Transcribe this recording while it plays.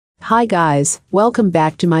Hi guys, welcome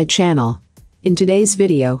back to my channel. In today's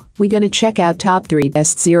video, we're gonna check out top 3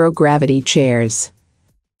 best zero gravity chairs.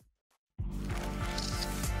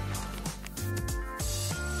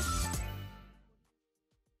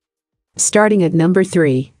 Starting at number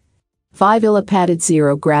 3. 5illa Padded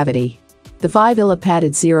Zero Gravity. The 5illa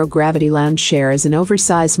Padded Zero Gravity Lounge Chair is an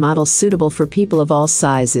oversized model suitable for people of all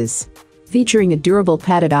sizes. Featuring a durable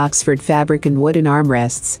padded Oxford fabric and wooden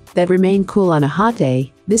armrests that remain cool on a hot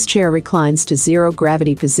day, this chair reclines to zero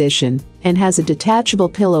gravity position and has a detachable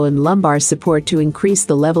pillow and lumbar support to increase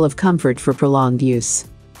the level of comfort for prolonged use.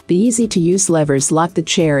 The easy-to-use levers lock the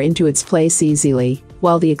chair into its place easily,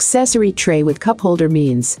 while the accessory tray with cup holder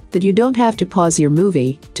means that you don't have to pause your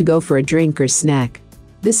movie to go for a drink or snack.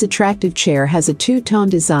 This attractive chair has a two-tone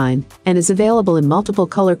design and is available in multiple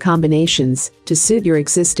color combinations to suit your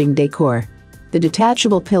existing decor. The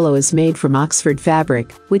detachable pillow is made from Oxford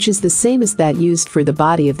fabric, which is the same as that used for the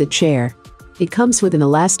body of the chair. It comes with an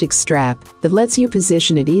elastic strap that lets you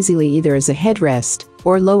position it easily either as a headrest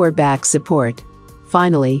or lower back support.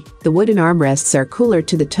 Finally, the wooden armrests are cooler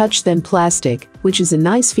to the touch than plastic, which is a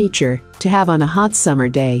nice feature to have on a hot summer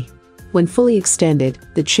day. When fully extended,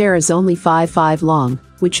 the chair is only 5'5" long,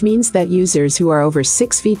 which means that users who are over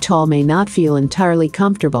 6 feet tall may not feel entirely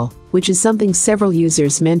comfortable, which is something several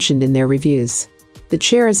users mentioned in their reviews. The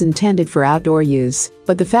chair is intended for outdoor use,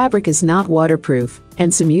 but the fabric is not waterproof,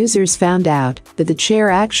 and some users found out that the chair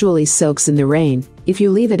actually soaks in the rain if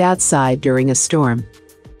you leave it outside during a storm.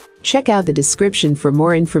 Check out the description for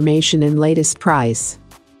more information and latest price.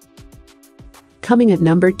 Coming at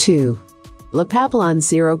number 2. Le Papillon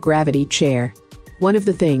Zero Gravity Chair. One of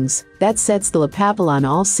the things that sets the Le Papillon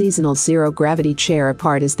all-seasonal zero gravity chair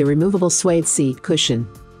apart is the removable suede seat cushion.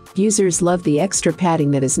 Users love the extra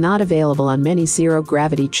padding that is not available on many zero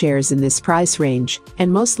gravity chairs in this price range,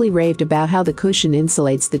 and mostly raved about how the cushion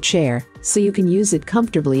insulates the chair, so you can use it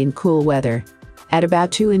comfortably in cool weather. At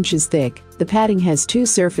about 2 inches thick, the padding has two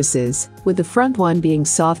surfaces, with the front one being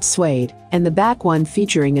soft suede, and the back one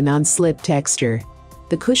featuring a non-slip texture.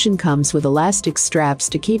 The cushion comes with elastic straps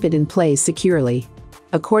to keep it in place securely.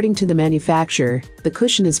 According to the manufacturer, the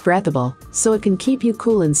cushion is breathable, so it can keep you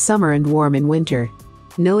cool in summer and warm in winter.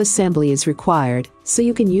 No assembly is required, so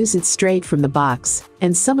you can use it straight from the box,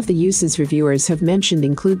 and some of the uses reviewers have mentioned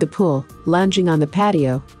include the pool, lounging on the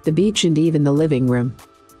patio, the beach and even the living room.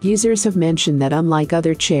 Users have mentioned that unlike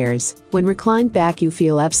other chairs, when reclined back you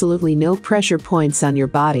feel absolutely no pressure points on your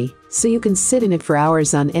body, so you can sit in it for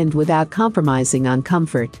hours on end without compromising on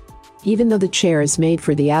comfort. Even though the chair is made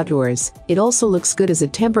for the outdoors, it also looks good as a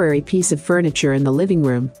temporary piece of furniture in the living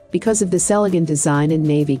room because of this elegant design in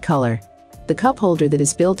navy color. The cup holder that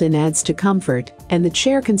is built in adds to comfort, and the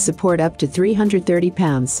chair can support up to 330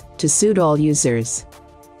 pounds to suit all users.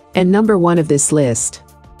 And number 1 of this list.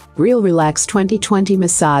 Real Relax 2020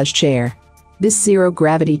 Massage Chair. This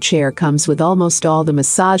zero-gravity chair comes with almost all the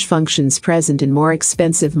massage functions present in more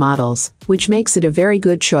expensive models, which makes it a very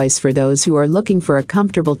good choice for those who are looking for a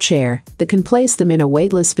comfortable chair that can place them in a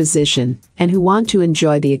weightless position and who want to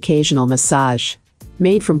enjoy the occasional massage.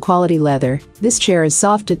 Made from quality leather, this chair is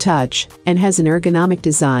soft to touch and has an ergonomic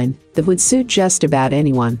design that would suit just about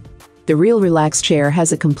anyone. The Real Relax chair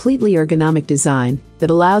has a completely ergonomic design that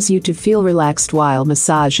allows you to feel relaxed while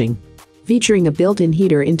massaging. Featuring a built-in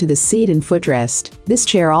heater into the seat and footrest, this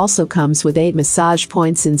chair also comes with 8 massage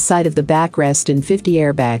points inside of the backrest and 50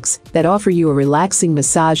 airbags that offer you a relaxing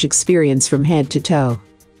massage experience from head to toe.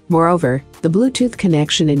 Moreover, the Bluetooth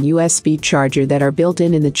connection and USB charger that are built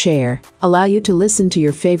in the chair allow you to listen to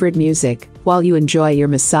your favorite music while you enjoy your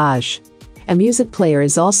massage. A music player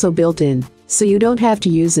is also built in, so you don't have to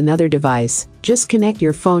use another device, just connect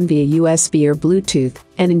your phone via USB or Bluetooth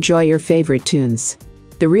and enjoy your favorite tunes.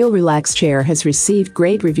 The Real Relax chair has received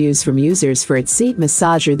great reviews from users for its seat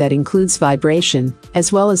massager that includes vibration,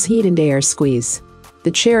 as well as heat and air squeeze.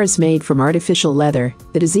 The chair is made from artificial leather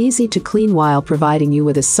that is easy to clean while providing you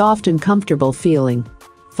with a soft and comfortable feeling.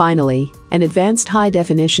 Finally, an advanced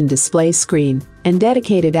high-definition display screen and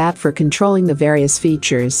dedicated app for controlling the various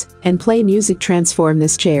features and play music transform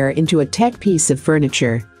this chair into a tech piece of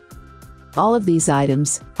furniture. All of these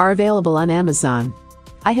items are available on Amazon.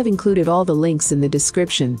 I have included all the links in the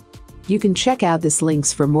description. You can check out these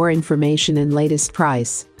links for more information and latest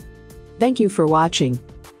price. Thank you for watching.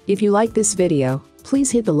 If you like this video,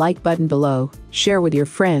 please hit the like button below, share with your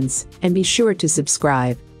friends, and be sure to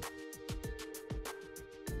subscribe.